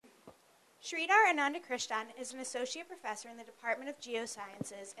Sridhar Anandakrishnan is an associate professor in the Department of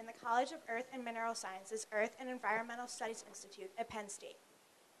Geosciences in the College of Earth and Mineral Sciences Earth and Environmental Studies Institute at Penn State.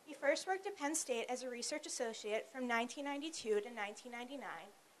 He first worked at Penn State as a research associate from 1992 to 1999,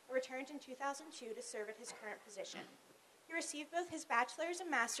 and returned in 2002 to serve at his current position. He received both his bachelor's and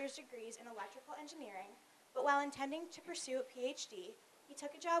master's degrees in electrical engineering, but while intending to pursue a PhD, he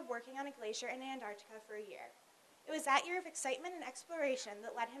took a job working on a glacier in Antarctica for a year. It was that year of excitement and exploration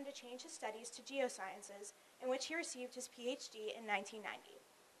that led him to change his studies to geosciences, in which he received his PhD in 1990.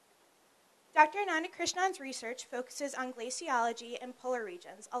 Dr. Anandakrishnan's research focuses on glaciology and polar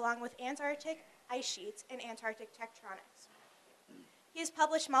regions, along with Antarctic ice sheets and Antarctic tectonics. He has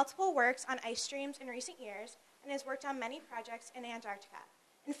published multiple works on ice streams in recent years and has worked on many projects in Antarctica.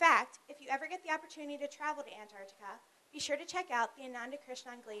 In fact, if you ever get the opportunity to travel to Antarctica, be sure to check out the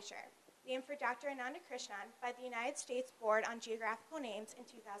Anandakrishnan Glacier, named for Dr. Anandakrishnan by the United States Board on Geographical Names in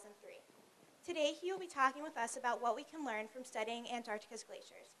 2003. Today, he will be talking with us about what we can learn from studying Antarctica's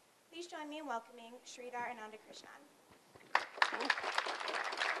glaciers. Please join me in welcoming Sridhar Anandakrishnan.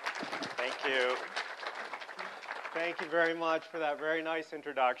 Thank you. Thank you very much for that very nice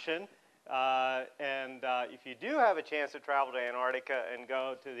introduction. If you do have a chance to travel to Antarctica and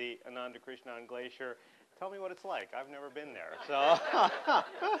go to the Anandakrishnan Glacier, tell me what it's like. I've never been there. So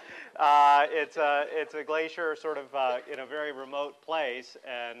it's a glacier sort of in a very remote place,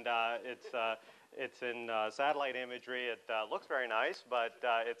 and it's in satellite imagery. It looks very nice, but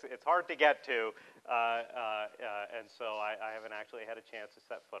it's hard to get to, and so I haven't actually had a chance to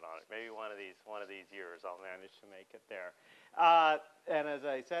set foot on it. Maybe one of these years I'll manage to make it there. And as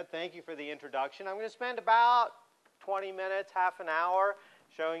I said, thank you for the introduction. I'm going to spend about 20 minutes, half an hour,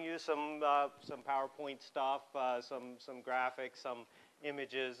 showing you some PowerPoint stuff, some graphics, some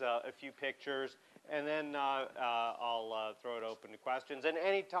images, a few pictures, and then I'll throw it open to questions. And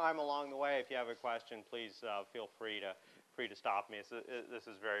any time along the way, if you have a question, please feel free to stop me. This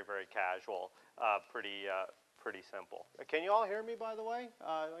is very, very casual, pretty simple. Can you all hear me, by the way?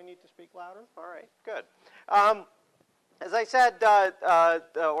 Do I need to speak louder? All right, good. As I said,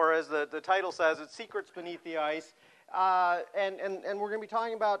 or as the title says, it's Secrets Beneath the Ice. And we're going to be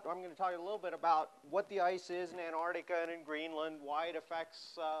talking about, I'm going to talk a little bit about what the ice is in Antarctica and in Greenland, why it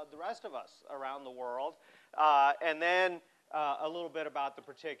affects the rest of us around the world, and then a little bit about the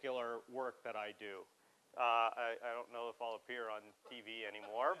particular work that I do. I don't know if I'll appear on TV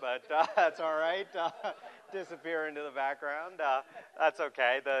anymore, but that's all right. Disappear into the background. That's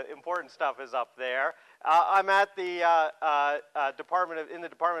okay. The important stuff is up there. I'm at the Department of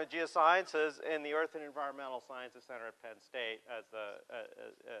Geosciences in the Earth and Environmental Sciences Center at Penn State, as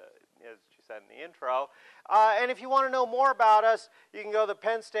she said in the intro. And if you want to know more about us, you can go to the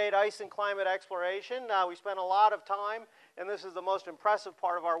Penn State Ice and Climate Exploration. We spent a lot of time, and this is the most impressive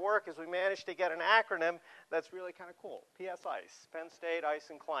part of our work, is we managed to get an acronym that's really kind of cool. PSICE, Penn State Ice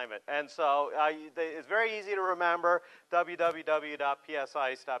and Climate. And so it's very easy to remember,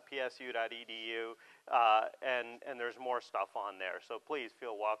 www.psice.psu.edu. And there's more stuff on there, so please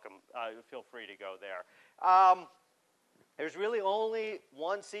feel free to go there. There's really only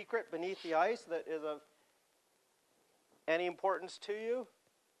one secret beneath the ice that is of any importance to you.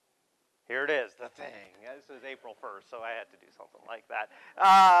 Here it is, the thing. This is April 1st, so I had to do something like that.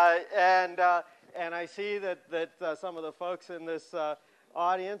 And I see that some of the folks in this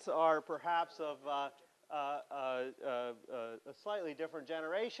audience are perhaps of a slightly different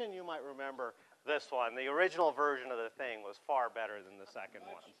generation. You might remember this one. The original version of the thing was far better than the second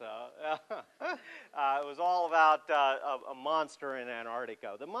one. So it was all about a monster in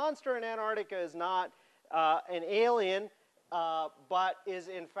Antarctica. The monster in Antarctica is not an alien, but is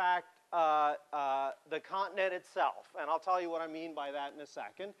in fact the continent itself. And I'll tell you what I mean by that in a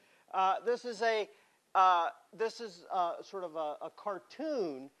second. This is sort of a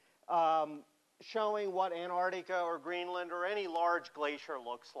cartoon showing what Antarctica or Greenland or any large glacier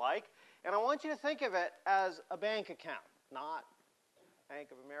looks like. And I want you to think of it as a bank account, not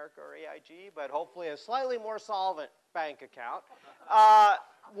Bank of America or AIG, but hopefully a slightly more solvent bank account,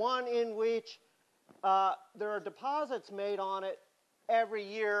 one in which there are deposits made on it every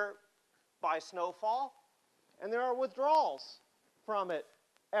year by snowfall, and there are withdrawals from it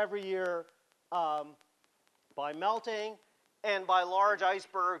every year by melting and by large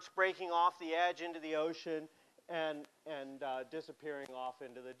icebergs breaking off the edge into the ocean and disappearing off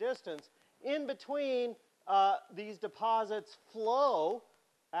into the distance. In between, these deposits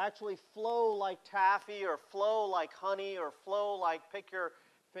actually flow like taffy or flow like honey or flow like, pick your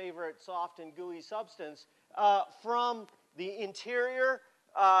favorite soft and gooey substance, from the interior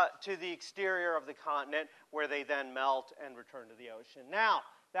to the exterior of the continent, where they then melt and return to the ocean. Now,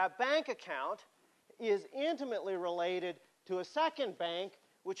 that bank account is intimately related to a second bank,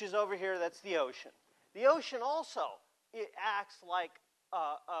 which is over here, that's the ocean. The ocean also, it acts like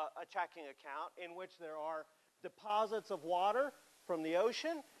a checking account in which there are deposits of water from the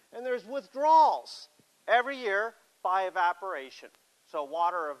ocean, and there's withdrawals every year by evaporation. So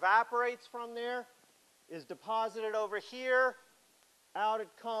water evaporates from there, is deposited over here, out it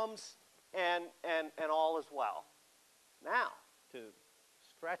comes, and all is well. Now, to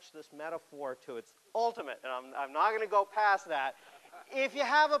stretch this metaphor to its ultimate, and I'm not going to go past that, if you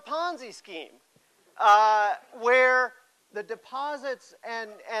have a Ponzi scheme where the deposits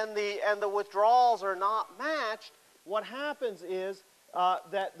and the withdrawals are not matched, what happens is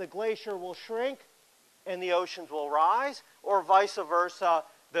that the glacier will shrink and the oceans will rise, or vice versa,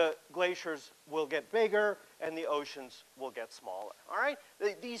 the glaciers will get bigger and the oceans will get smaller. All right?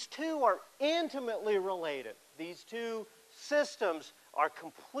 These two are intimately related. These two systems are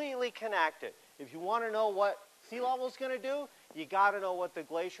completely connected. If you want to know what sea level is going to do, you got to know what the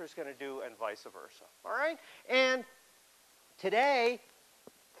glacier is going to do, and vice versa. All right? And today,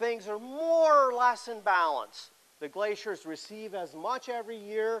 things are more or less in balance. The glaciers receive as much every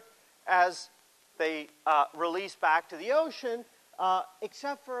year as they release back to the ocean,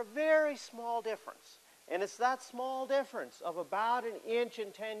 except for a very small difference. And it's that small difference of about an inch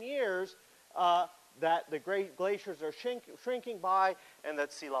in 10 years that the great glaciers are shrinking by and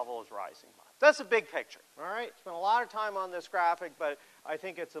that sea level is rising by. That's a big picture, all right? Spent a lot of time on this graphic, but I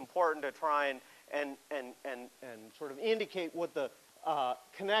think it's important to try and sort of indicate what the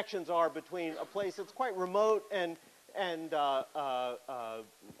connections are between a place that's quite remote and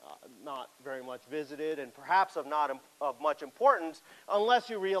not very much visited, and perhaps of much importance, unless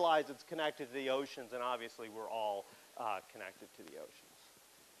you realize it's connected to the oceans, and obviously we're all connected to the oceans.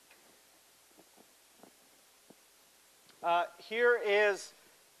 Here is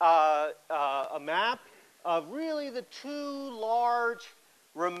a map of really the two large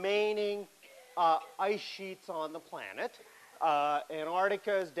remaining ice sheets on the planet.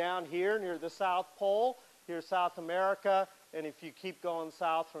 Antarctica is down here near the South Pole. Here's South America, and if you keep going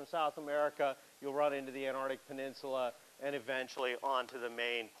south from South America, you'll run into the Antarctic Peninsula and eventually onto the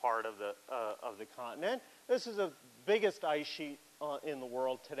main part of the continent. This is the biggest ice sheet in the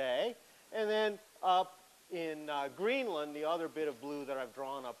world today. And then up in Greenland, the other bit of blue that I've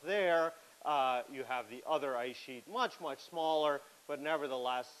drawn up there, you have the other ice sheet, much, much smaller, but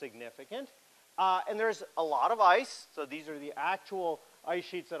nevertheless significant. And there's a lot of ice, so these are the actual ice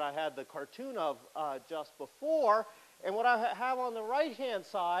sheets that I had the cartoon of just before. And what I have on the right-hand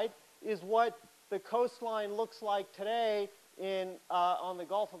side is what the coastline looks like today on the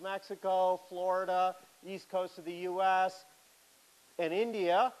Gulf of Mexico, Florida, east coast of the U.S., and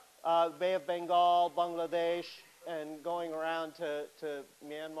India, Bay of Bengal, Bangladesh, and going around to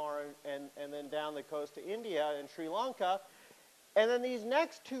Myanmar and then down the coast to India and Sri Lanka. And then these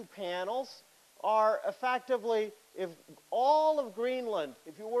next two panels are effectively, if all of Greenland,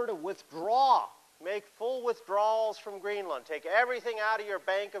 if you were to withdraw, make full withdrawals from Greenland, take everything out of your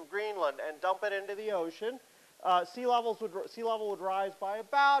bank of Greenland and dump it into the ocean, sea level would rise by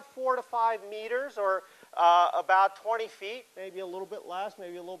about 4 to 5 meters, or about 20 feet, maybe a little bit less,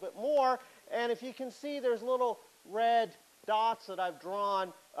 maybe a little bit more. And if you can see, there's little red dots that I've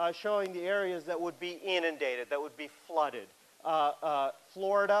drawn showing the areas that would be inundated, that would be flooded.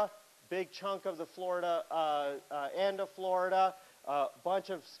 Florida, big chunk of the Florida, end of Florida, a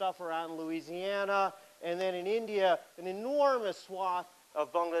bunch of stuff around Louisiana, and then in India, an enormous swath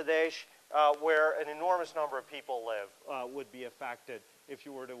of Bangladesh where an enormous number of people live would be affected if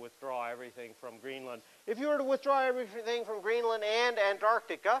you were to withdraw everything from Greenland. If you were to withdraw everything from Greenland and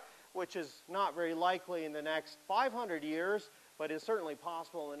Antarctica, which is not very likely in the next 500 years, but is certainly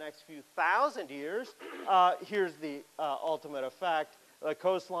possible in the next few thousand years, here's the ultimate effect. The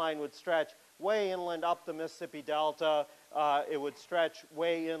coastline would stretch way inland up the Mississippi Delta. It would stretch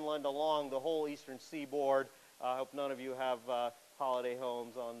way inland along the whole eastern seaboard. I hope none of you have holiday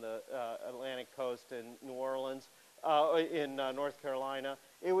homes on the Atlantic coast in New Orleans, in North Carolina.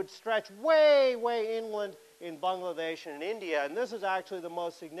 It would stretch way, way inland in Bangladesh and in India, and this is actually the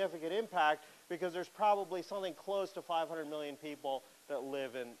most significant impact because there's probably something close to 500 million people that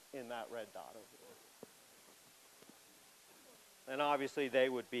live in that red dot over there. And obviously they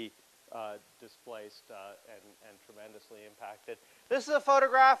would be displaced and tremendously impacted. This is a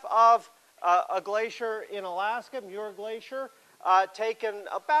photograph of a glacier in Alaska, Muir Glacier, taken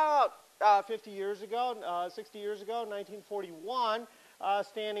about 50 years ago, 60 years ago, 1941,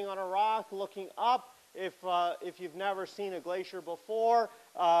 standing on a rock looking up. If you've never seen a glacier before,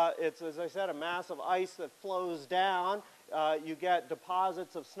 it's, as I said, a mass of ice that flows down. you get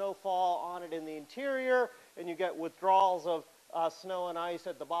deposits of snowfall on it in the interior, and you get withdrawals of snow and ice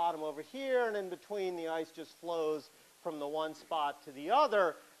at the bottom over here, and in between the ice just flows from the one spot to the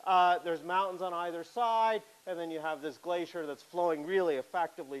other. There's mountains on either side, and then you have this glacier that's flowing really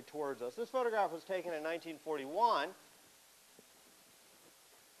effectively towards us. This photograph was taken in 1941.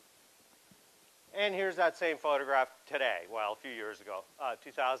 And here's that same photograph today, well, a few years ago,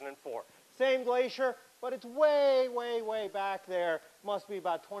 2004. Same glacier, but it's way, way, way back there. Must be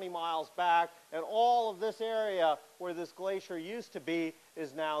about 20 miles back. And all of this area where this glacier used to be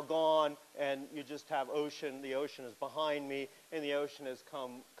is now gone, and you just have ocean. The ocean is behind me, and the ocean has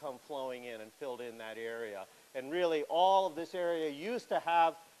come flowing in and filled in that area. And really, all of this area used to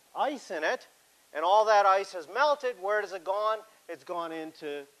have ice in it, and all that ice has melted. Where has it gone? It's gone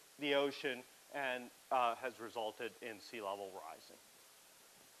into the ocean and has resulted in sea level rising.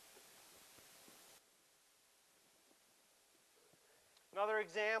 Another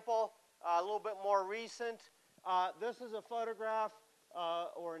example, a little bit more recent. This is a photograph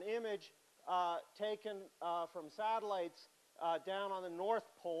or an image taken from satellites down on the North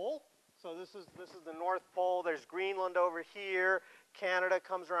Pole. So this is the North Pole. There's Greenland over here. Canada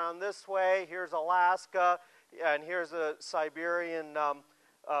comes around this way. Here's Alaska, and here's the Siberian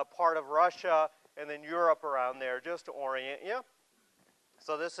part of Russia, and then Europe around there, just to orient you.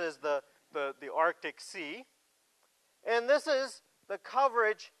 So this is the Arctic Sea. And this is the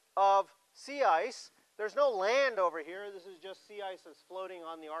coverage of sea ice. There's no land over here. This is just sea ice that's floating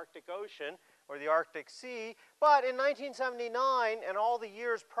on the Arctic Ocean or the Arctic Sea. But in 1979 and all the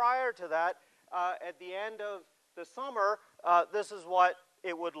years prior to that, at the end of the summer, this is what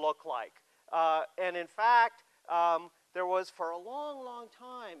it would look like. And in fact, there was for a long, long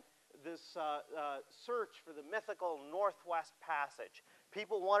time this search for the mythical Northwest Passage.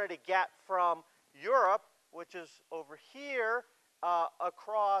 People wanted to get from Europe, which is over here,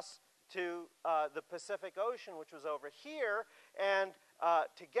 across to the Pacific Ocean, which was over here. And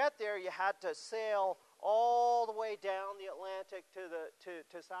to get there, you had to sail all the way down the Atlantic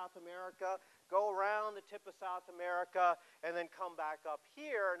to South America, go around the tip of South America, and then come back up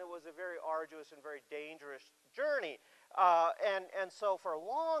here. And it was a very arduous and very dangerous journey. And so for a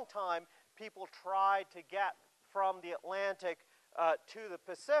long time, people tried to get from the Atlantic to the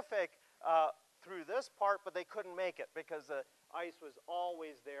Pacific through this part, but they couldn't make it because the ice was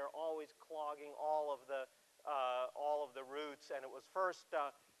always there, always clogging all of the routes. And it was first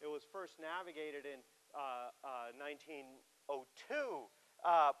navigated in 1902,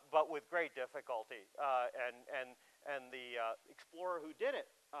 but with great difficulty. And the explorer who did it,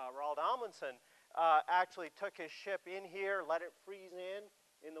 Roald Amundsen, actually took his ship in here, let it freeze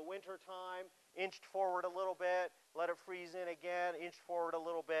in the winter time, inched forward a little bit, let it freeze in again, inched forward a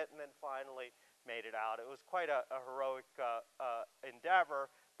little bit, and then finally made it out. It was quite a heroic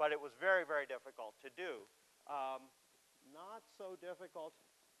endeavor, but it was very, very difficult to do. Not so difficult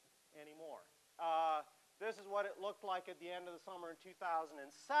anymore. This is what it looked like at the end of the summer in 2007.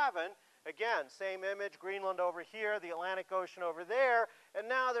 Again, same image, Greenland over here, the Atlantic Ocean over there, and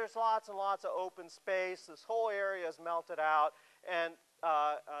now there's lots and lots of open space. This whole area is melted out, and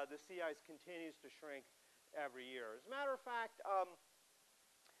the sea ice continues to shrink every year. As a matter of fact,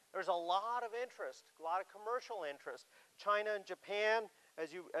 there's a lot of interest, a lot of commercial interest. China and Japan,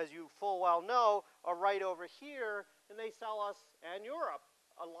 as you full well know, are right over here, and they sell us, and Europe,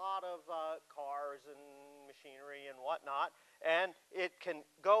 a lot of cars and machinery and whatnot. And it can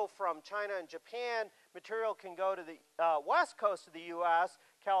go from China and Japan, material can go to the west coast of the U.S.,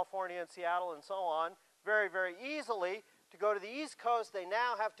 California and Seattle and so on, very, very easily. To go to the east coast, they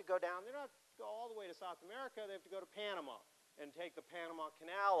now have to go down. They don't have to go all the way to South America. They have to go to Panama and take the Panama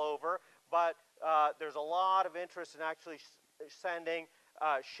Canal over. But there's a lot of interest in actually sending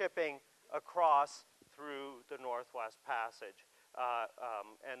shipping across through the Northwest Passage.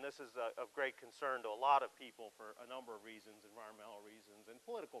 And this is of great concern to a lot of people for a number of reasons, environmental reasons and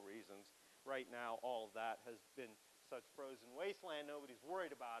political reasons. Right now, all of that has been such frozen wasteland, nobody's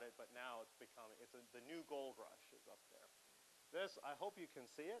worried about it, but now it's the new gold rush is up there. This, I hope you can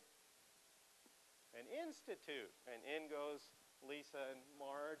see it, an institute. And in goes Lisa and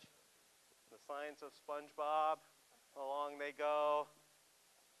Marge, the science of SpongeBob, along they go.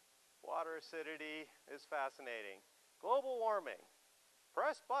 Water acidity is fascinating. Global warming.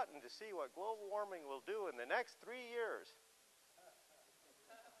 Press button to see what global warming will do in the next 3 years.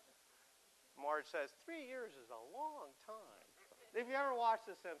 Marge says, 3 years is a long time. If you ever watch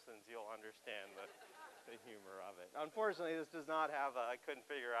The Simpsons, you'll understand the humor of it. Unfortunately, this does not have I couldn't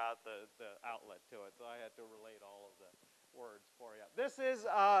figure out the outlet to it, so I had to relate all of the words for you. This is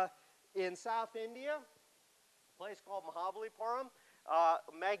in South India, place called Mahabalipuram.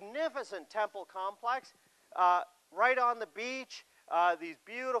 Magnificent temple complex. Right on the beach, these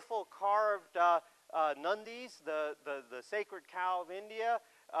beautiful carved Nandis, the sacred cow of India,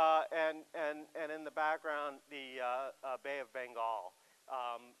 and in the background, the Bay of Bengal.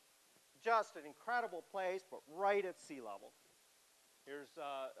 Just an incredible place, but right at sea level. Here's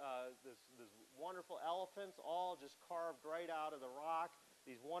this wonderful elephants, all just carved right out of the rock.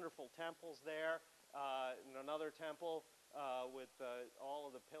 These wonderful temples there, and another temple with all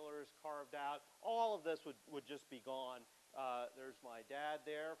of the pillars carved out. All of this would just be gone. There's my dad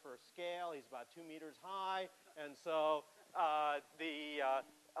there for scale. He's about 2 meters high, and so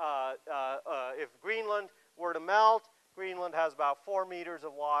if Greenland were to melt, Greenland has about 4 meters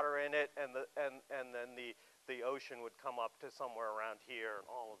of water in it, and then the ocean would come up to somewhere around here, and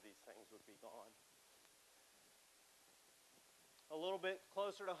all of these things would be gone. A little bit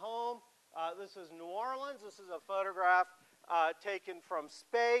closer to home, this is New Orleans. This is a photograph taken from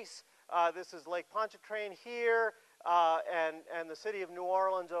space. This is Lake Pontchartrain here, and the city of New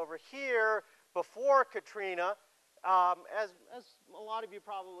Orleans over here before Katrina. As a lot of you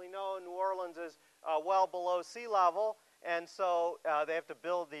probably know, New Orleans is well below sea level, and so they have to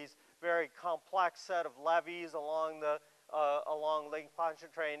build these very complex set of levees along Lake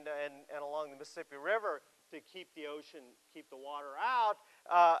Pontchartrain and along the Mississippi River to keep the water out.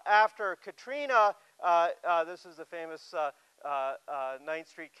 After Katrina, this is the famous 9th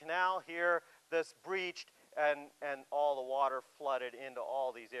Street Canal here. This breached, and all the water flooded into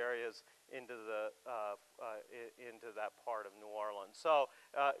all these areas into that part of New Orleans. So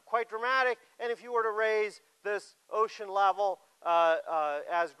quite dramatic. And if you were to raise this ocean level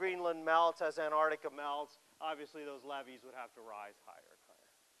as Greenland melts, as Antarctica melts, obviously those levees would have to rise higher and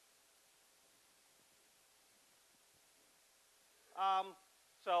higher.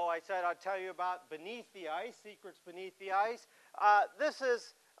 So I said I'd tell you about beneath the ice, secrets beneath the ice. This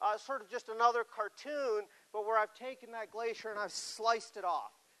is sort of just another cartoon, but where I've taken that glacier and I've sliced it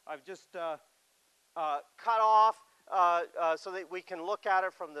off. I've just cut off so that we can look at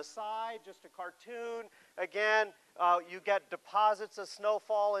it from the side, just a cartoon. Again, you get deposits of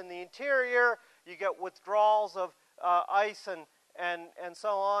snowfall in the interior. You get withdrawals of ice and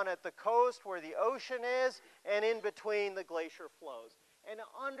so on at the coast where the ocean is, and in between the glacier flows. And to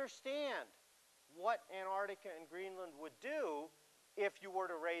understand what Antarctica and Greenland would do if you were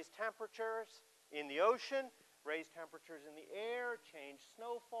to raise temperatures in the ocean, raise temperatures in the air, change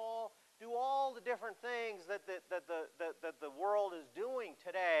snowfall, do all the different things that the world is doing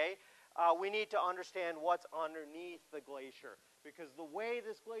today, we need to understand what's underneath the glacier. Because the way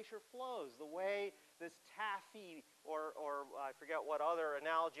this glacier flows, the way this taffy, or I forget what other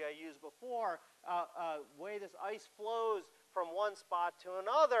analogy I used before, way this ice flows from one spot to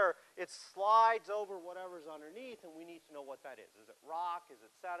another, it slides over whatever's underneath, and we need to know what that is. Is it rock? Is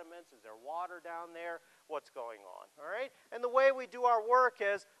it sediments? Is there water down there? What's going on? All right? And the way we do our work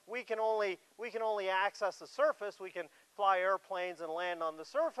is we can only access the surface. We can fly airplanes and land on the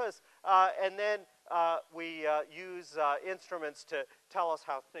surface, and then we use instruments to tell us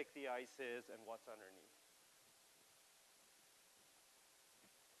how thick the ice is and what's underneath.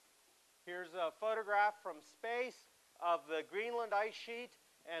 Here's a photograph from space of the Greenland ice sheet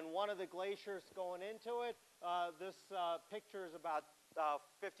and one of the glaciers going into it. This picture is about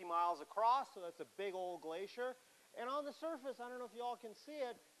 50 miles across, so that's a big old glacier. And on the surface, I don't know if you all can see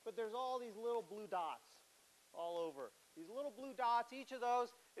it, but there's all these little blue dots all over. These little blue dots, each of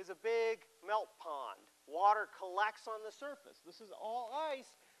those is a big melt pond. Water collects on the surface. This is all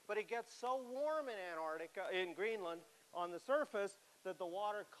ice, but it gets so warm in Greenland on the surface that the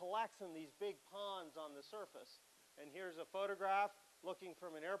water collects in these big ponds on the surface. And here's a photograph looking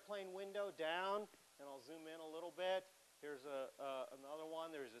from an airplane window down, and I'll zoom in a little bit. Here's another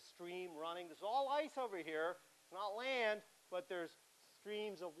one. There's a stream running. There's all ice over here. It's not land, but there's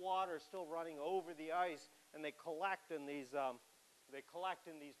streams of water still running over the ice, and they collect in these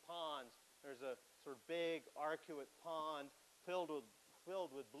ponds. There's a sort of big arcuate pond filled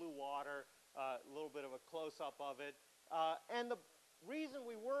with blue water. A little bit of a close-up of it. And the reason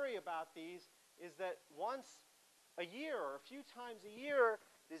we worry about these is that once a year or a few times a year,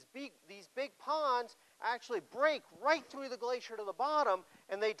 these big ponds actually break right through the glacier to the bottom,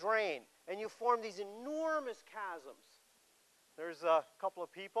 and they drain. And you form these enormous chasms. There's a couple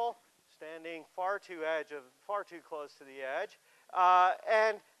of people standing far too close to the edge.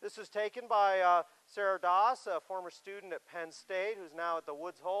 And this was taken by Sarah Doss, a former student at Penn State, who's now at the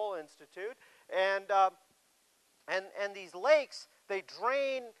Woods Hole Institute. And these lakes, they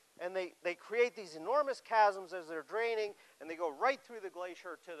drain, and they create these enormous chasms as they're draining, and they go right through the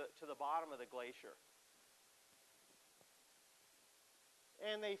glacier to the bottom of the glacier.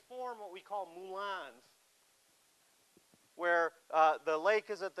 and they form what we call moulins, where the lake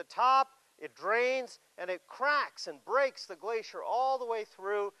is at the top, it drains, and it cracks and breaks the glacier all the way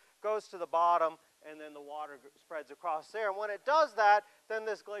through, goes to the bottom, and then the water spreads across there. And when it does that, then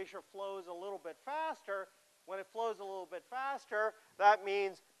this glacier flows a little bit faster. When it flows a little bit faster, that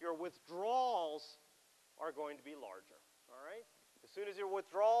means your withdrawals are going to be larger. All right? As soon as your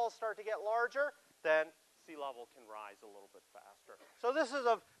withdrawals start to get larger, then sea level can rise a little bit faster. So this is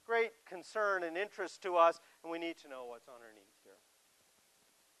of great concern and interest to us, and we need to know what's underneath here.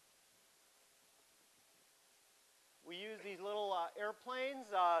 We use these little airplanes.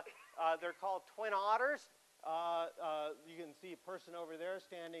 They're called twin otters. You can see a person over there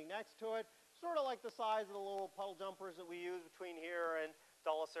standing next to it, sort of like the size of the little puddle jumpers that we use between here and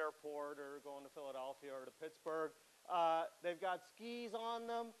Dulles Airport or going to Philadelphia or to Pittsburgh. They've got skis on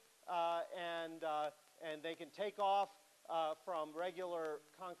them, and they can take off from regular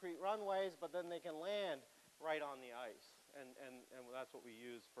concrete runways, but then they can land right on the ice, and that's what we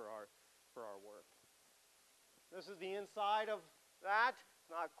use for our work. This is the inside of that.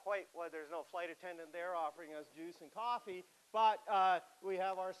 Not quite there's no flight attendant there offering us juice and coffee, but we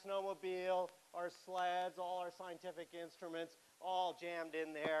have our snowmobile, our sleds, all our scientific instruments, all jammed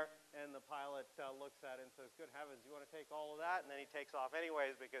in there, and the pilot looks at it and says, "Good heavens, you want to take all of that?" And then he takes off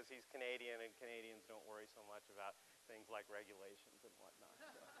anyways because he's Canadian, and Canadians don't worry so much about things like regulations and whatnot.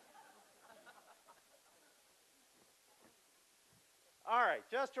 So. All right,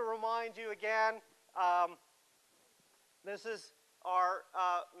 just to remind you again, this is our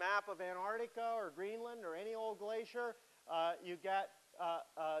map of Antarctica or Greenland or any old glacier. You get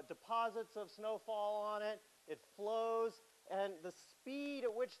deposits of snowfall on it. It flows, and the speed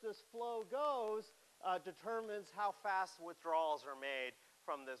at which this flow goes determines how fast withdrawals are made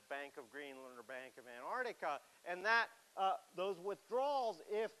from this bank of Greenland or bank of Antarctica. And that those withdrawals,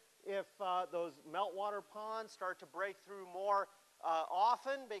 if those meltwater ponds start to break through more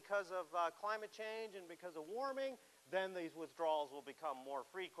often because of climate change and because of warming, then these withdrawals will become more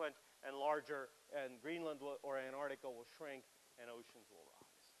frequent and larger, and Greenland or Antarctica will shrink, and oceans will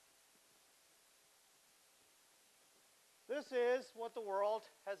rise. This is what the world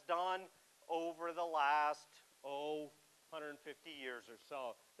has done over the last, 150 years or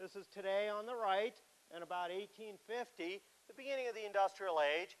so. This is today on the right, and about 1850, the beginning of the industrial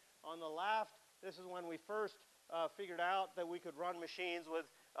age. On the left, this is when we first figured out that we could run machines with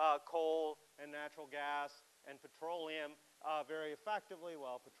coal and natural gas and petroleum very effectively.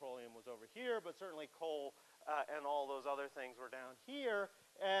 Well, petroleum was over here, but certainly coal and all those other things were down here.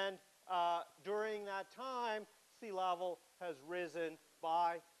 And during that time, sea level has risen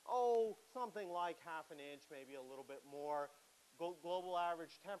by, something like half an inch, maybe a little bit more. Global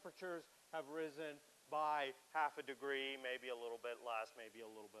average temperatures have risen by half a degree, maybe a little bit less, maybe a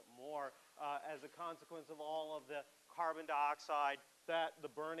little bit more, as a consequence of all of the carbon dioxide that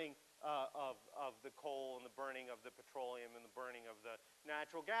the burning of the coal and the burning of the petroleum and the burning of the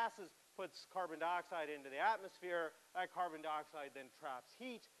natural gases puts carbon dioxide into the atmosphere. That carbon dioxide then traps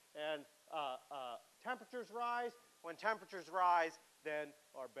heat, and temperatures rise. When temperatures rise, then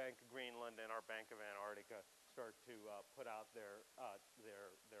our Bank of Greenland and our Bank of Antarctica start to put out their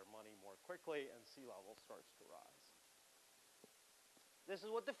money more quickly, and sea level starts to rise. This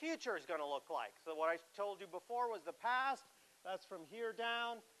is what the future is going to look like. So what I told you before was the past. That's from here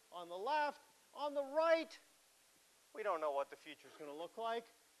down on the left. On the right, we don't know what the future is going to look like,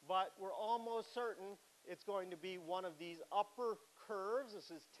 but we're almost certain it's going to be one of these upper curves.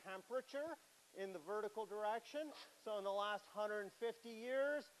 This is temperature in the vertical direction. So in the last 150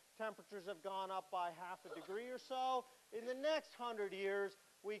 years, temperatures have gone up by half a degree or so. In the next 100 years,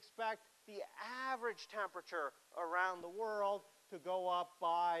 we expect the average temperature around the world to go up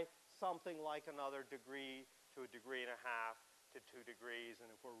by something like another degree to a degree and a half to 2 degrees, and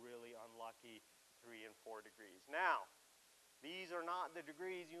if we're really unlucky, 3 and 4 degrees. Now, these are not the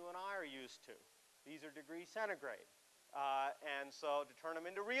degrees you and I are used to. These are degrees centigrade. And so to turn them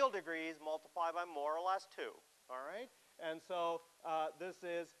into real degrees, multiply by more or less 2. All right? And so this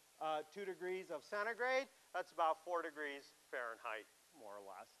is 2 degrees of centigrade. That's about 4 degrees Fahrenheit, more or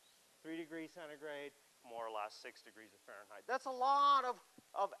less. 3 degrees centigrade, more or less 6 degrees of Fahrenheit. That's a lot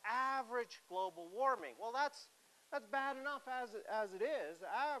of average global warming. Well, that's bad enough as it is,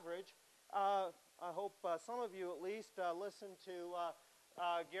 average. I hope some of you at least listened to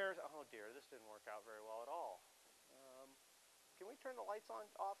Garrett. Oh dear, this didn't work out very well at all. Can we turn the lights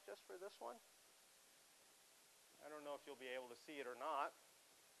off just for this one? I don't know if you'll be able to see it or not.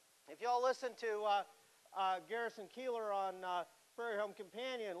 If y'all listen to Garrison Keeler on Prairie Home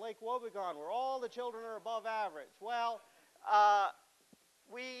Companion, Lake Wobegon, where all the children are above average. Well,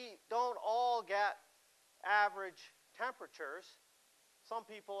 we don't all get average temperatures. Some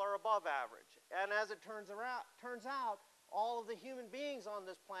people are above average. And as it turns out, all of the human beings on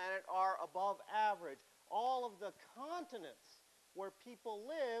this planet are above average. All of the continents where people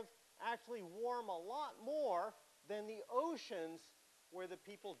live actually warm a lot more than the oceans where the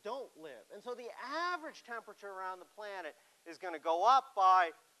people don't live. And so the average temperature around the planet is going to go up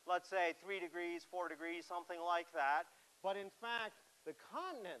by, let's say, 3 degrees, 4 degrees, something like that. But in fact, the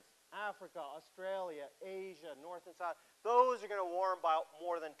continents, Africa, Australia, Asia, North and South, those are going to warm by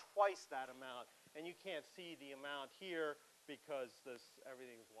more than twice that amount. And you can't see the amount here because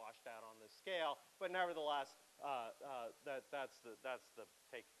everything's washed out on this scale. But nevertheless, that's the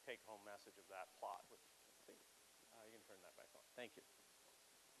take-home message of that plot. You can turn that back on. Thank you.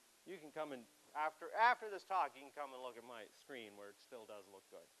 You can come and, after this talk, you can come and look at my screen where it still does look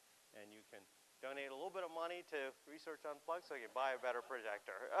good. And you can donate a little bit of money to Research Unplugged so you can buy a better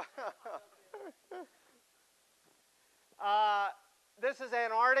projector. This is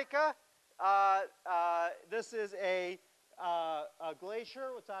Antarctica. This is a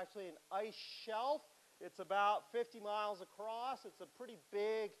glacier. It's actually an ice shelf. It's about 50 miles across. It's a pretty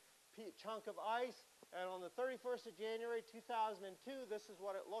big chunk of ice. And on the 31st of January, 2002, this is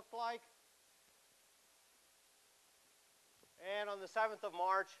what it looked like. And on the 7th of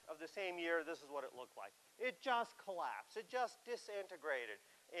March of the same year, this is what it looked like. It just collapsed. It just disintegrated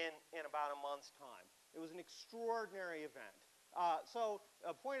in about a month's time. It was an extraordinary event. So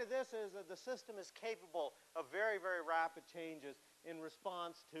the point of this is that the system is capable of very, very rapid changes in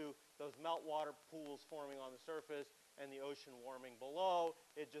response to those meltwater pools forming on the surface and the ocean warming below.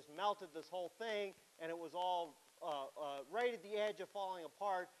 It just melted this whole thing, and it was all right at the edge of falling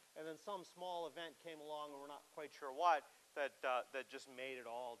apart, and then some small event came along, and we're not quite sure what, that just made it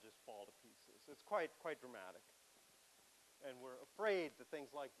all just fall to pieces. It's quite dramatic. And we're afraid that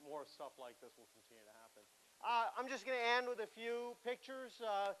more stuff like this will continue to happen. I'm just going to end with a few pictures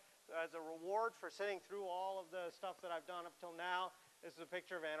as a reward for sitting through all of the stuff that I've done up till now. This is a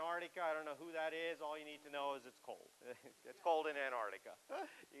picture of Antarctica. I don't know who that is. All you need to know is it's cold. It's cold in Antarctica.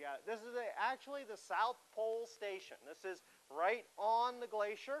 This is actually the South Pole Station. This is right on the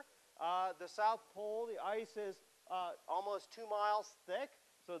glacier. The South Pole, the ice is almost 2 miles thick.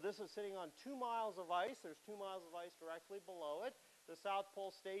 So this is sitting on 2 miles of ice. There's 2 miles of ice directly below it. The South Pole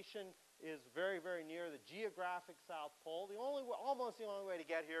Station is very, very near the geographic South Pole. Almost the only way to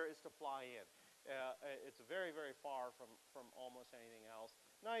get here is to fly in. It's very, very far from almost anything else.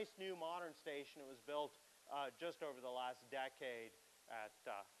 Nice new modern station. It was built just over the last decade at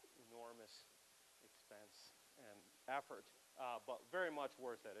enormous expense and effort, but very much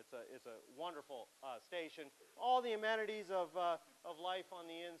worth it. It's a wonderful station. All the amenities of life on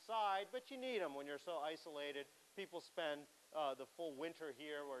the inside, but you need them when you're so isolated. People spend the full winter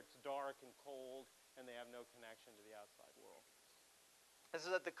here where it's dark and cold, and they have no connection to the outside world. This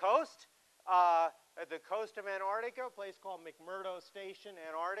is at the coast. At the coast of Antarctica, a place called McMurdo Station,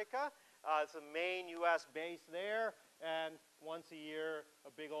 Antarctica. It's the main U.S. base there, and once a year,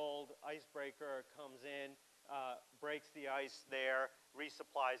 a big old icebreaker comes in, breaks the ice there,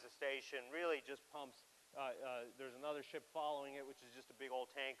 resupplies the station, really just pumps. There's another ship following it, which is just a big old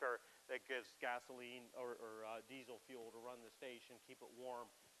tanker that gives gasoline or diesel fuel to run the station, keep it warm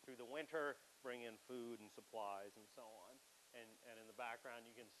through the winter, bring in food and supplies and so on. And in the background,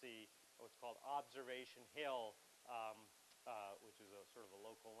 you can see what's called Observation Hill, which is a sort of a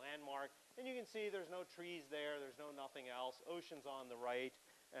local landmark. And you can see there's no trees there, there's nothing else. Ocean's on the right,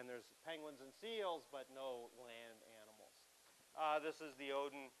 and there's penguins and seals, but no land animals. This is the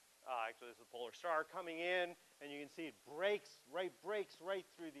Odin, actually this is the polar star coming in, and you can see it breaks right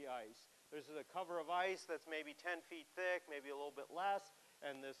through the ice. There's a cover of ice that's maybe 10 feet thick, maybe a little bit less,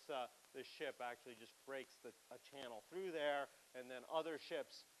 and this ship actually just breaks a channel through there, and then other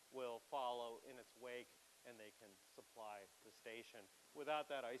ships will follow in its wake, and they can supply the station. Without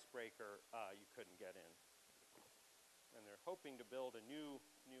that icebreaker, you couldn't get in. And they're hoping to build a new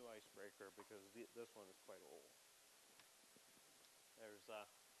icebreaker because this one is quite old. There's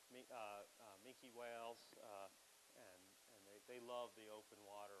minke whales, and they love the open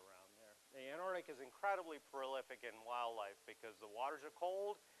water around there. The Antarctic is incredibly prolific in wildlife because the waters are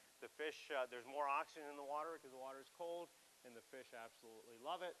cold. The fish, there's more oxygen in the water because the water is cold, and the fish absolutely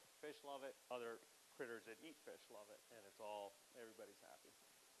love it. Fish love it. Other critters that eat fish love it, and everybody's happy.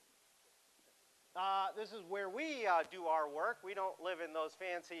 This is where we do our work. We don't live in those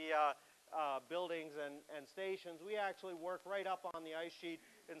fancy buildings and stations. We actually work right up on the ice sheet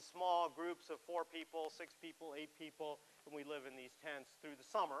in small groups of 4 people, 6 people, 8 people, and we live in these tents through the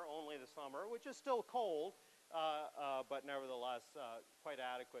summer, only the summer, which is still cold, but nevertheless quite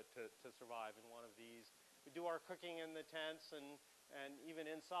adequate to survive in one of these. We do our cooking in the tents, and even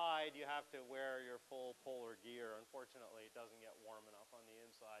inside you have to wear your full polar gear. Unfortunately, it doesn't get warm enough on the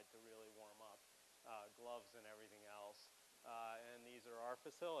inside to really warm up. Gloves and everything else. And these are our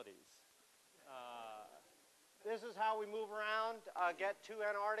facilities. This is how we move around, get to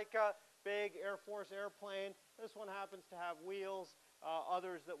Antarctica. Big Air Force airplane. This one happens to have wheels.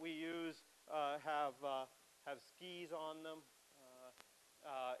 Others that we use have skis on them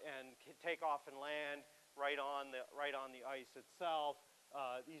and can take off and land right on the ice itself.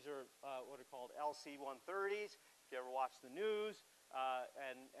 These are what are called LC-130s. If you ever watch the news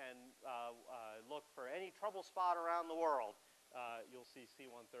and look for any trouble spot around the world, you'll see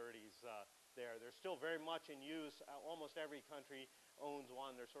C-130s there. They're still very much in use. Almost every country owns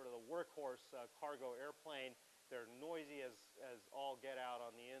one. They're sort of the workhorse cargo airplane. They're noisy as all get out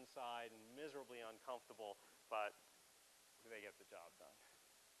on the inside and miserably uncomfortable, but they get the job done.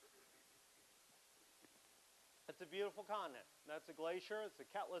 It's a beautiful continent. That's a glacier. It's the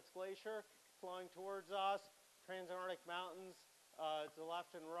Koettlitz Glacier flowing towards us. Transantarctic Mountains to the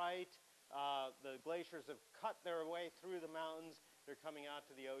left and right. The glaciers have cut their way through the mountains. They're coming out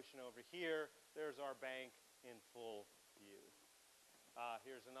to the ocean over here. There's our bank in full view.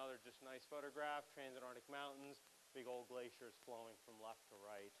 Here's another just nice photograph. Transantarctic Mountains, big old glaciers flowing from left to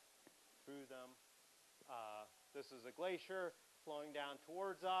right through them. This is a glacier flowing down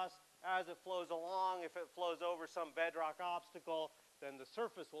towards us. As it flows along, if it flows over some bedrock obstacle, then the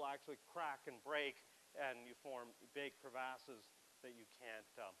surface will actually crack and break, and you form big crevasses that you can't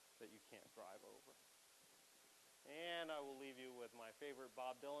drive over. And I will leave you with my favorite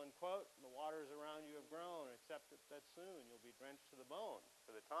Bob Dylan quote: "The waters around you have grown, except that soon you'll be drenched to the bone,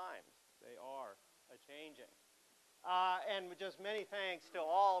 for the times they are a-changing." And just many thanks to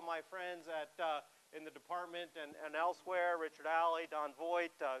all of my friends in the department and elsewhere: Richard Alley, Don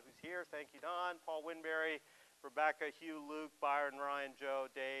Voigt, who's here, thank you, Don, Paul Winberry, Rebecca, Hugh, Luke, Byron, Ryan, Joe,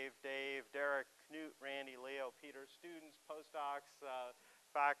 Dave, Derek, Knut, Randy, Leo, Peter, students, postdocs,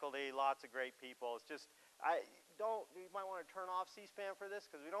 faculty, lots of great people. It's just, you might want to turn off C-SPAN for this,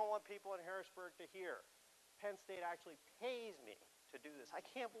 because we don't want people in Harrisburg to hear. Penn State actually pays me to do this. I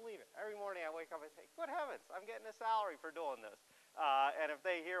can't believe it. Every morning I wake up and say, good heavens, I'm getting a salary for doing this. And if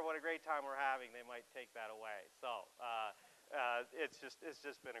they hear what a great time we're having, they might take that away. So it's just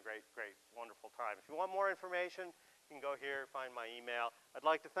been a great, wonderful time. If you want more information, you can go here, find my email. I'd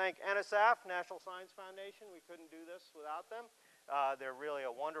like to thank NSF, National Science Foundation. We couldn't do this without them. They're really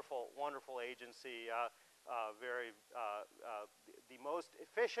a wonderful, wonderful agency. The most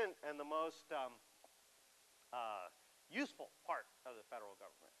efficient and the most useful part of the federal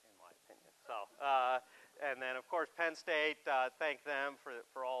government, in my opinion. So, and then of course Penn State, thank them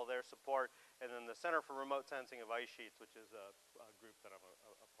for all their support, and then the Center for Remote Sensing of Ice Sheets, which is a group that I'm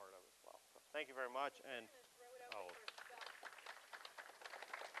a part of as well. So, thank you very much. And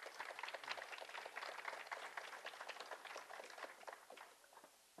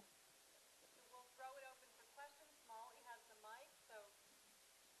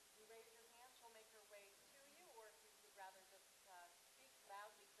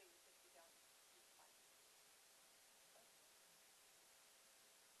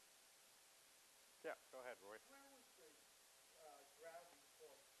yeah, go ahead, Roy. Where was the gravity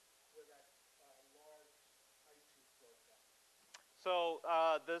point where that large ice sheet flows out? So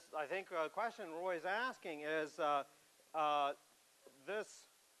this, I think, question Roy is asking is this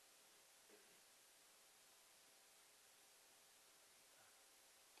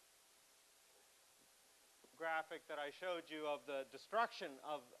graphic that I showed you of the destruction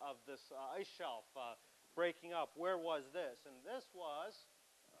of this ice shelf breaking up. Where was this? And this was,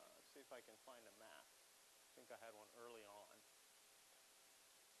 let's see if I can find a map. I think I had one early on. And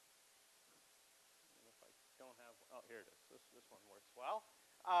if I don't have, oh, here it is. This one works well.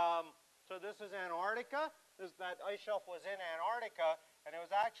 So this is Antarctica. That ice shelf was in Antarctica, and it was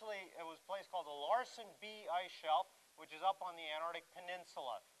a place called the Larsen B ice shelf, which is up on the Antarctic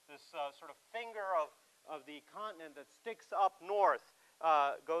Peninsula. This sort of finger of the continent that sticks up north,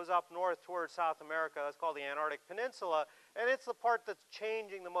 goes up north towards South America. That's called the Antarctic Peninsula, and it's the part that's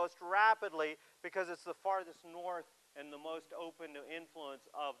changing the most rapidly because it's the farthest north and the most open to influence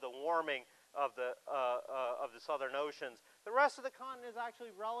of the warming of the southern oceans. The rest of the continent is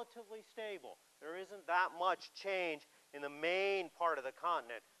actually relatively stable. There isn't that much change in the main part of the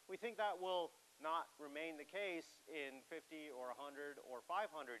continent. We think that will not remain the case in 50 or 100 or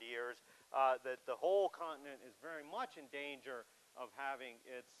 500 years, that the whole continent is very much in danger of having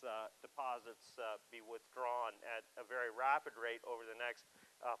its deposits be withdrawn at a very rapid rate over the next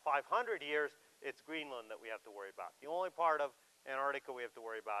 500 years. it's Greenland that we have to worry about. The only part of Antarctica we have to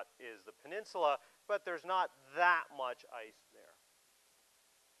worry about is the peninsula, but there's not that much ice there.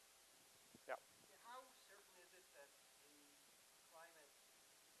 Yeah. How certain is it that the climate,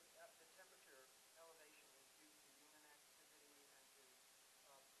 the temperature elevation is due to human activity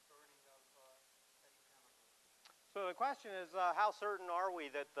and to burning of petrochemicals? So the question is, how certain are we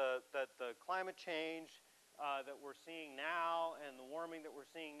that the climate change that we're seeing now and the warming that we're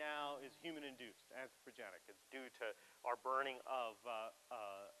seeing now is human-induced, anthropogenic? It's due to our burning of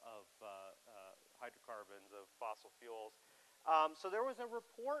hydrocarbons, of fossil fuels. So there was a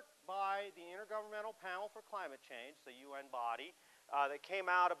report by the Intergovernmental Panel for Climate Change, the UN body, that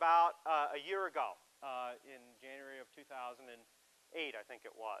came out about a year ago in January of 2008, I think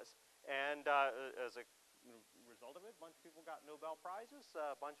it was. And as a result of it, a bunch of people got Nobel Prizes,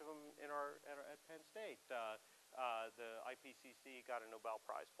 a bunch of them at Penn State. The IPCC got a Nobel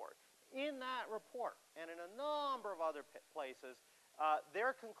Prize for it. In that report, and in a number of other places,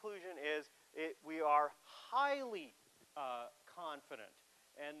 their conclusion is we are highly confident.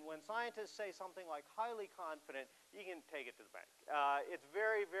 And when scientists say something like highly confident, you can take it to the bank. It's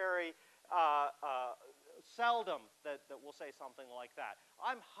very, very seldom that we'll say something like that.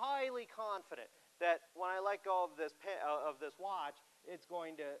 I'm highly confident that when I let go of this watch, it's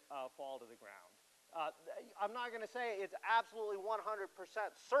going to fall to the ground. I'm not going to say it's absolutely 100%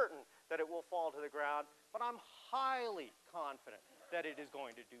 certain that it will fall to the ground, but I'm highly confident that it is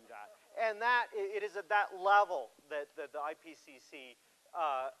going to do that. And that it is at that level that the IPCC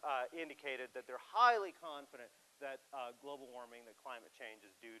indicated that they're highly confident that global warming, that climate change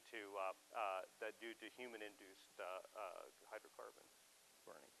is due to human-induced hydrocarbon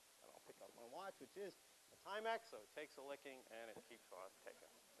burning. And I'll pick up my watch, which is a Timex, so it takes a licking and it keeps on ticking.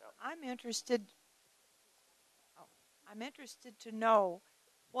 Yep. I'm interested to know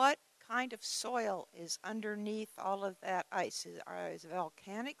what kind of soil is underneath all of that ice. Is it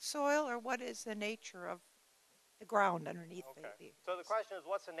volcanic soil, or what is the nature of the ground underneath? Okay. So the question is,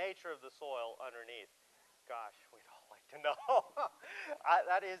 what's the nature of the soil underneath? Gosh, we'd all like to know.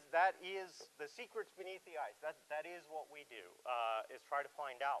 That is the secrets beneath the ice. That is what we do, is try to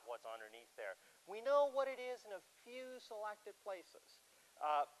find out what's underneath there. We know what it is in a few selected places,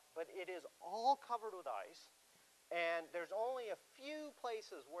 but it is all covered with ice, and there's only a few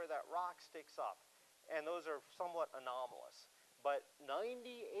places where that rock sticks up, and those are somewhat anomalous. But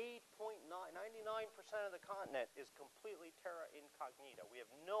 99% of the continent is completely terra incognita. We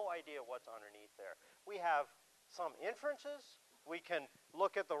have no idea what's underneath there. We have some inferences. We can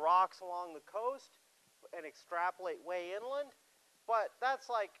look at the rocks along the coast and extrapolate way inland. But that's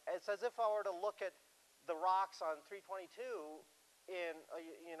like, it's as if I were to look at the rocks on 322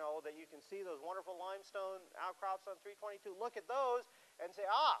 that you can see those wonderful limestone outcrops on 322. Look at those and say,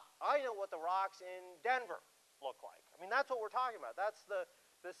 I know what the rocks in Denver look like. I mean, that's what we're talking about. That's the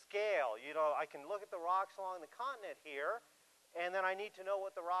scale. I can look at the rocks along the continent here, and then I need to know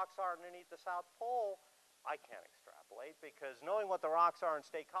what the rocks are underneath the South Pole. I can't extrapolate, because knowing what the rocks are in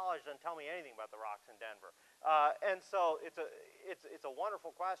State College doesn't tell me anything about the rocks in Denver. And so it's a wonderful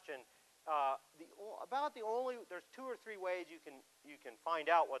question. There's 2 or 3 ways you can find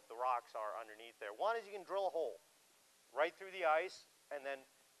out what the rocks are underneath there. One is you can drill a hole right through the ice and then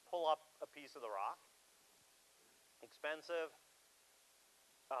pull up a piece of the rock. Expensive.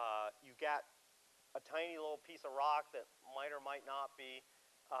 You get a tiny little piece of rock that might or might not be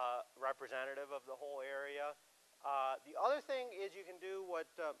representative of the whole area. The other thing is you can do what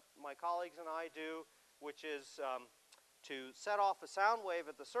my colleagues and I do, which is to set off a sound wave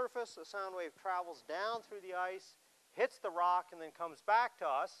at the surface. The sound wave travels down through the ice, hits the rock, and then comes back to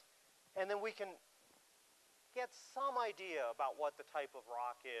us. And then we can get some idea about what the type of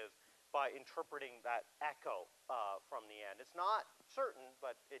rock is by interpreting that echo from the end. It's not certain,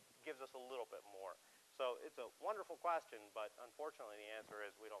 but it gives us a little bit more. So it's a wonderful question, but unfortunately the answer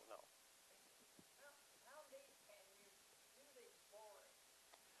is we don't know. How deep can you do these borings?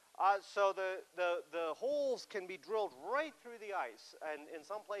 So the holes can be drilled right through the ice, and in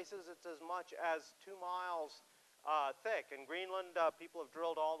some places it's as much as 2 miles thick. In Greenland, people have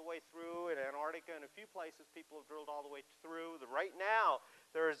drilled all the way through. In Antarctica, in a few places, people have drilled all the way through. Right now,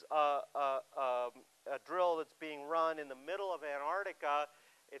 there's a drill that's being run in the middle of Antarctica.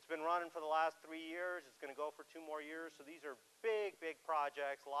 It's been running for the last 3 years. It's going to go for 2 more years. So these are big, big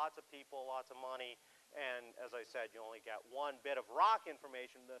projects, lots of people, lots of money. And as I said, you only get one bit of rock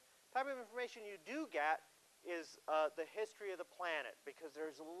information. The type of information you do get is the history of the planet, because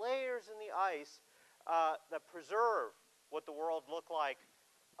there's layers in the ice that preserve what the world looked like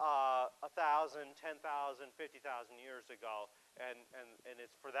 1,000, 10,000, 50,000 years ago. and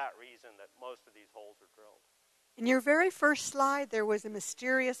it's for that reason that most of these holes are drilled. In your very first slide, there was a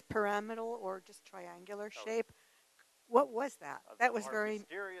mysterious pyramidal or just triangular shape. What was that? That was very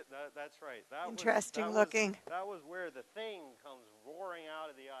mysterious. That's right. Interesting looking. That was where the thing comes roaring out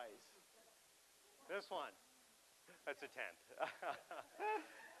of the ice. This one. That's a tent.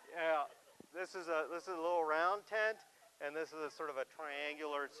 Yeah. This is a little round tent, and this is a sort of a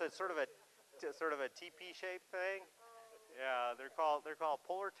triangular. So it's sort of a teepee shaped thing. Yeah, they're called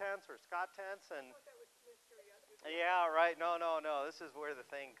polar tents or Scott tents, and yeah, right. No. This is where the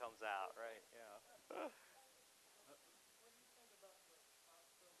thing comes out, right? Yeah.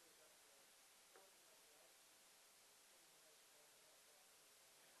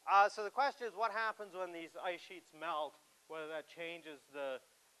 So the question is, what happens when these ice sheets melt? Whether that changes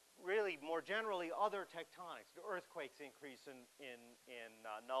really more generally other tectonics. Do earthquakes increase in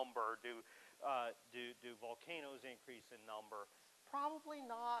number? Do volcanoes increase in number? Probably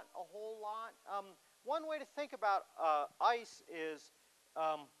not a whole lot. One way to think about ice is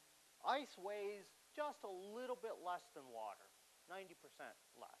ice weighs just a little bit less than water, 90%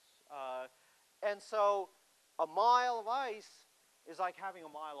 less. And so a mile of ice is like having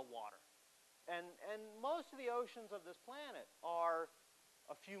a mile of water. And most of the oceans of this planet are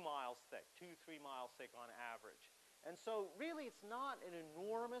a few miles thick, 2-3 miles thick on average. And so really it's not an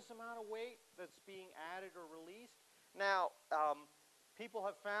enormous amount of weight that's being added or released. Now, people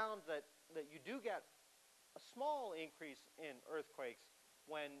have found that you do get a small increase in earthquakes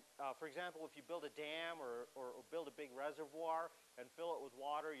when, for example, if you build a dam or build a big reservoir and fill it with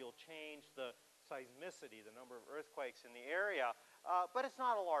water, you'll change the seismicity, the number of earthquakes in the area, but it's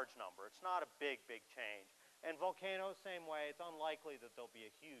not a large number. It's not a big change. And volcanoes, same way. It's unlikely that there'll be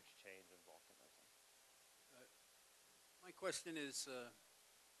a huge change in volcanism. My question is,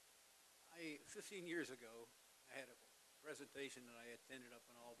 15 years ago, I had a presentation that I attended up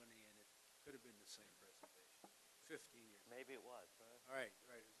in Albany, and it could have been the same presentation. 15 years ago. Maybe it was. All right,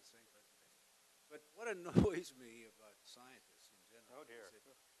 it was the same presentation. But what annoys me about scientists in general is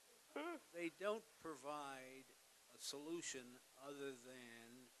that they don't provide a solution other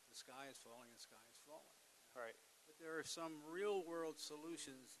than the sky is falling and the sky is falling. Right. But there are some real-world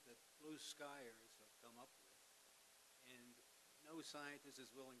solutions that blue skiers have come up with, and no scientist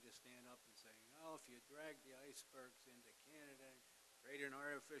is willing to stand up and say, oh, if you drag the icebergs into Canada, create an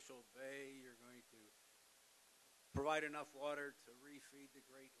artificial bay, you're going to provide enough water to refeed the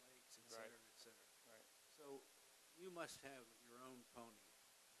Great Lakes, et cetera, et cetera. Right. So you must have your own pony.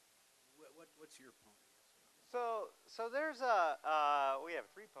 What's your pony? So there's we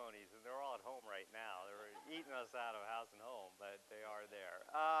have 3 ponies, and they're all at home right now. They're eating us out of house and home, but they are there.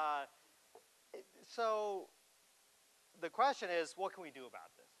 So the question is, what can we do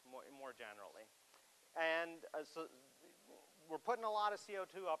about this more generally? And so we're putting a lot of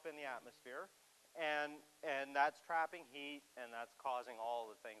CO2 up in the atmosphere, and that's trapping heat, and that's causing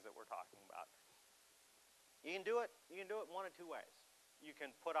all the things that we're talking about. You can do it one of 2 ways. You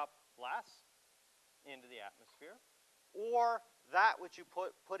can put up less into the atmosphere, or that which you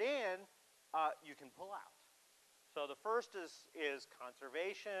put in, you can pull out. So the first is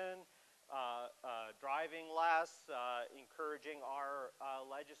conservation, driving less, encouraging our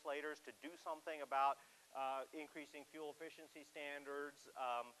legislators to do something about increasing fuel efficiency standards.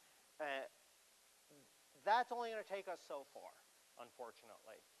 That's only going to take us so far,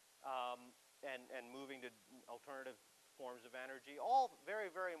 unfortunately. And moving to alternative forms of energy, all very,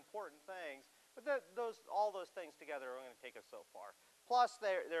 very important things. But all those things together are going to take us so far. Plus,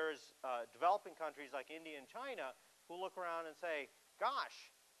 there's developing countries like India and China who look around and say,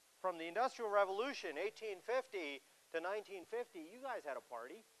 gosh, from the Industrial Revolution, 1850 to 1950, you guys had a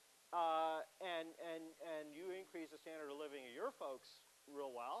party, and you increased the standard of living of your folks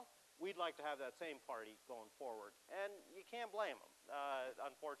real well. We'd like to have that same party going forward. And you can't blame them,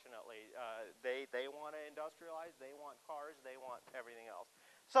 unfortunately. They want to industrialize, they want cars, they want everything else.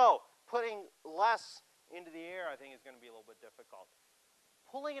 So putting less into the air, I think, is going to be a little bit difficult.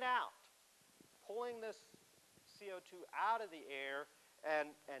 Pulling it out, pulling this CO2 out of the air and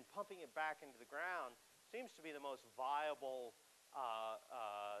pumping it back into the ground seems to be the most viable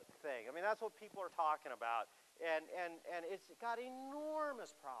thing. I mean, that's what people are talking about. And it's got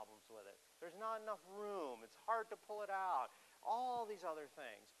enormous problems with it. There's not enough room. It's hard to pull it out. All these other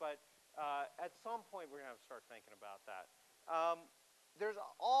things. But at some point, we're going to have to start thinking about that. There's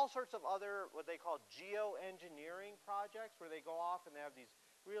all sorts of other, what they call geoengineering projects, where they go off and they have these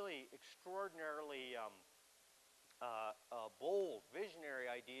really extraordinarily bold, visionary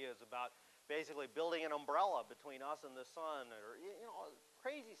ideas about basically building an umbrella between us and the sun, or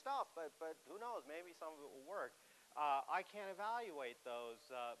crazy stuff. But who knows? Maybe some of it will work. I can't evaluate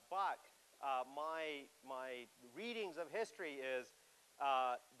those, but my readings of history is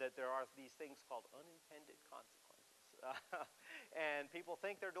that there are these things called unintended consequences. And people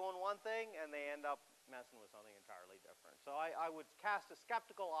think they're doing one thing, and they end up messing with something entirely different. So I would cast a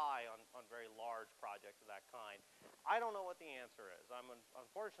skeptical eye on very large projects of that kind. I don't know what the answer is.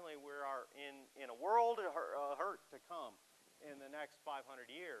 Unfortunately, we are in a world of hurt to come in the next 500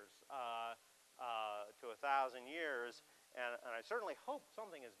 years to 1,000 years, and I certainly hope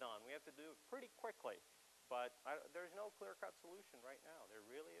something is done. We have to do it pretty quickly, but there's no clear-cut solution right now. There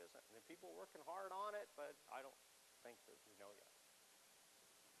really isn't. And people are working hard on it, but I don't think that we know yet.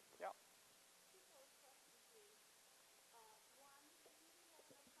 Yeah.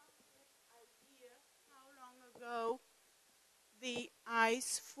 How long ago the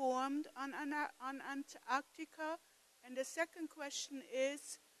ice formed on Antarctica? And the second question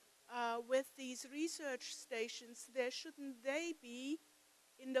is, with these research stations, shouldn't they be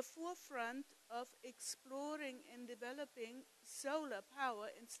in the forefront of exploring and developing solar power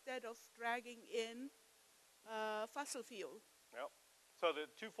instead of dragging in fossil fuel? Yep. So the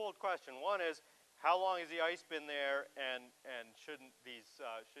twofold question. One is, how long has the ice been there, and shouldn't these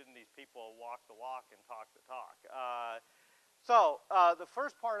people walk the walk and talk the talk? So the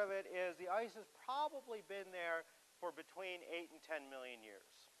first part of it is the ice has probably been there for between 8 and 10 million years.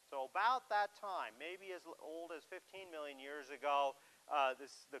 So about that time, maybe as old as 15 million years ago,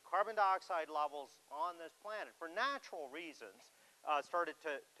 the carbon dioxide levels on this planet, for natural reasons, started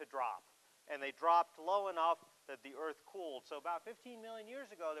to drop. And they dropped low enough that the Earth cooled. So about 15 million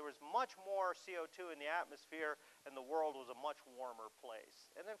years ago, there was much more CO2 in the atmosphere, and the world was a much warmer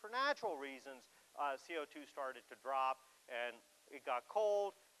place. And then for natural reasons, CO2 started to drop, and it got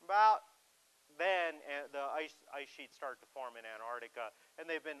cold. About then, the ice sheets started to form in Antarctica, and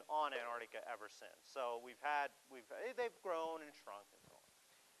they've been on Antarctica ever since. So they've grown and shrunk and so on.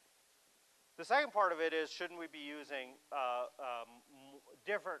 The second part of it is, shouldn't we be using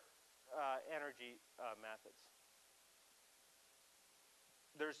different energy methods?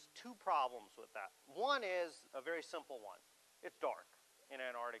 There's two problems with that. One is a very simple one. It's dark in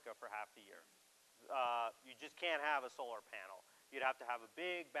Antarctica for half the year. You just can't have a solar panel. You'd have to have a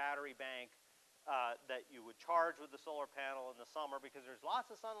big battery bank that you would charge with the solar panel in the summer, because there's lots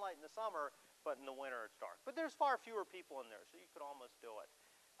of sunlight in the summer, but in the winter it's dark. But there's far fewer people in there, so you could almost do it.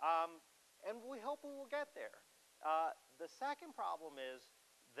 And we hope we will get there. The second problem is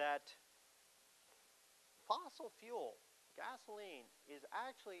that fossil fuel, gasoline, is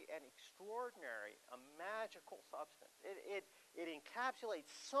actually an extraordinary, a magical substance. It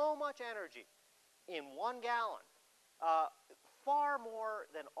encapsulates so much energy in 1 gallon, far more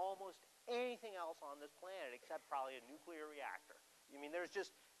than almost anything else on this planet, except probably a nuclear reactor. I mean, there's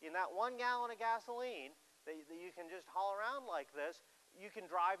just, in that 1 gallon of gasoline that you can just haul around like this, you can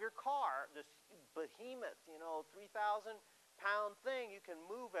drive your car, this behemoth, 3,000-pound thing, you can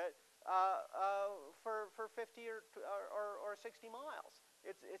move it for 50 or 60 miles.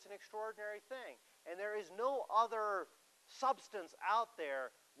 It's an extraordinary thing. And there is no other substance out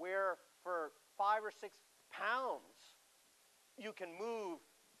there where for 5 or 6 pounds you can move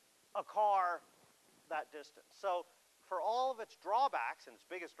a car that distance. So for all of its drawbacks, and its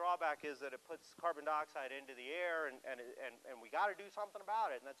biggest drawback is that it puts carbon dioxide into the air, and we got to do something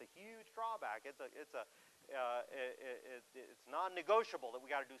about it, and that's a huge drawback. It's non-negotiable that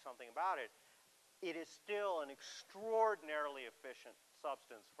we got to do something about it. It is still an extraordinarily efficient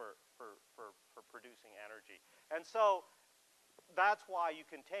substance for producing energy. And so that's why you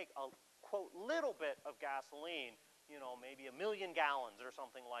can take a, quote, little bit of gasoline, maybe 1 million gallons or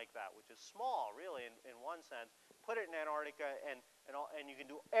something like that, which is small, really, in one sense, put it in Antarctica, and you can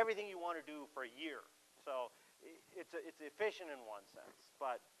do everything you want to do for a year. So it's efficient in one sense,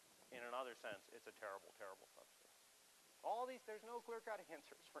 but in another sense, it's a terrible, terrible substance. All these, there's no clear-cut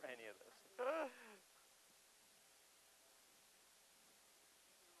answers for any of this. I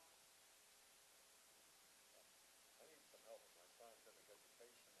need some help with my scientific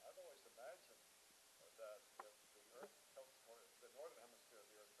education. I've always imagined that if the Earth tilts toward the northern hemisphere of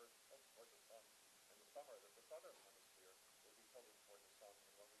the Earth tilts toward the sun in the summer, that the southern hemisphere would be tilted toward the sun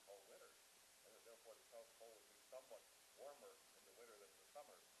in what we call winters, and that therefore the South Pole would be somewhat warmer in the winter than in the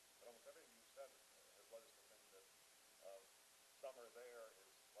summer. But almost everything you've said has led us to think that summer there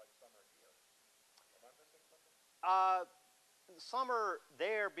is like summer here. Am I missing something? Summer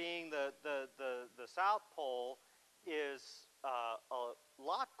there, being the South Pole, is a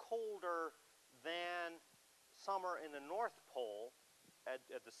lot colder than summer in the North Pole at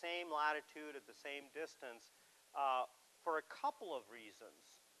the same latitude, at the same distance, for a couple of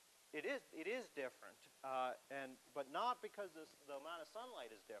reasons. It is different. But not because the amount of sunlight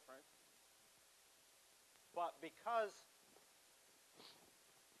is different, but because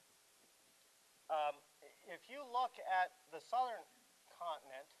if you look at the southern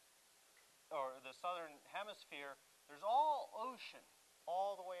continent, or the southern hemisphere, there's all ocean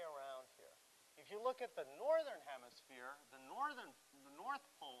all the way around here. If you look at the northern hemisphere, the North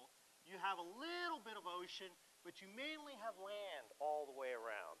Pole, you have a little bit of ocean, but you mainly have land all the way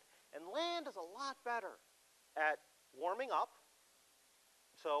around. And land is a lot better at warming up.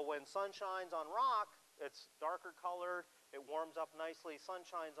 So when sun shines on rock, it's darker colored, it warms up nicely. Sun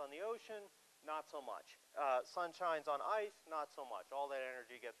shines on the ocean, not so much. Sun shines on ice, not so much. All that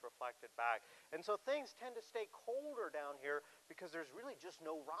energy gets reflected back. And so things tend to stay colder down here because there's really just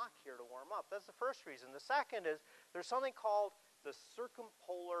no rock here to warm up. That's the first reason. The second is there's something called the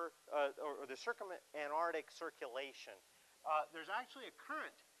circumpolar or the circumantarctic circulation. There's actually a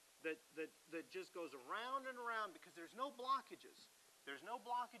current that just goes around and around because there's no blockages. There's no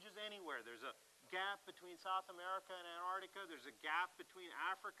blockages anywhere. There's a gap between South America and Antarctica. There's a gap between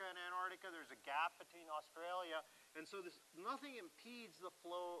Africa and Antarctica. There's a gap between Australia. And so nothing impedes the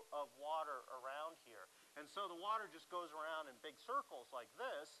flow of water around here. And so the water just goes around in big circles like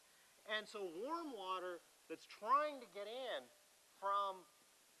this. And so warm water that's trying to get in from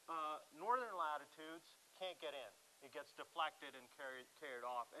northern latitudes can't get in. It gets deflected and carried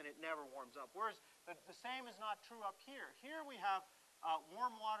off, and it never warms up. Whereas the same is not true up here. Here we have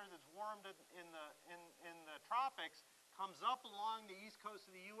warm water that's warmed in the tropics, comes up along the east coast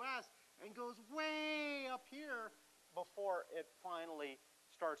of the U.S. and goes way up here before it finally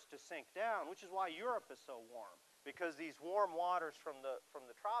starts to sink down, which is why Europe is so warm, because these warm waters from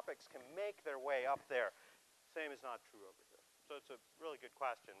the tropics can make their way up there. Same is not true over here. So it's a really good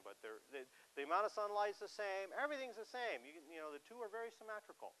question, but the amount of sunlight is the same. Everything's the same. You know, the two are very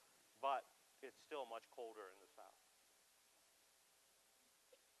symmetrical, but it's still much colder in the south.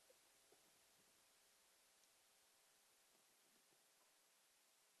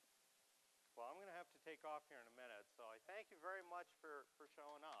 Well, I'm going to have to take off here in a minute, so I thank you very much for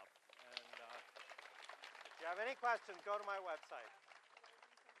showing up. And if you have any questions, go to my website.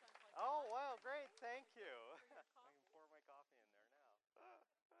 Oh, well, great. Thank you.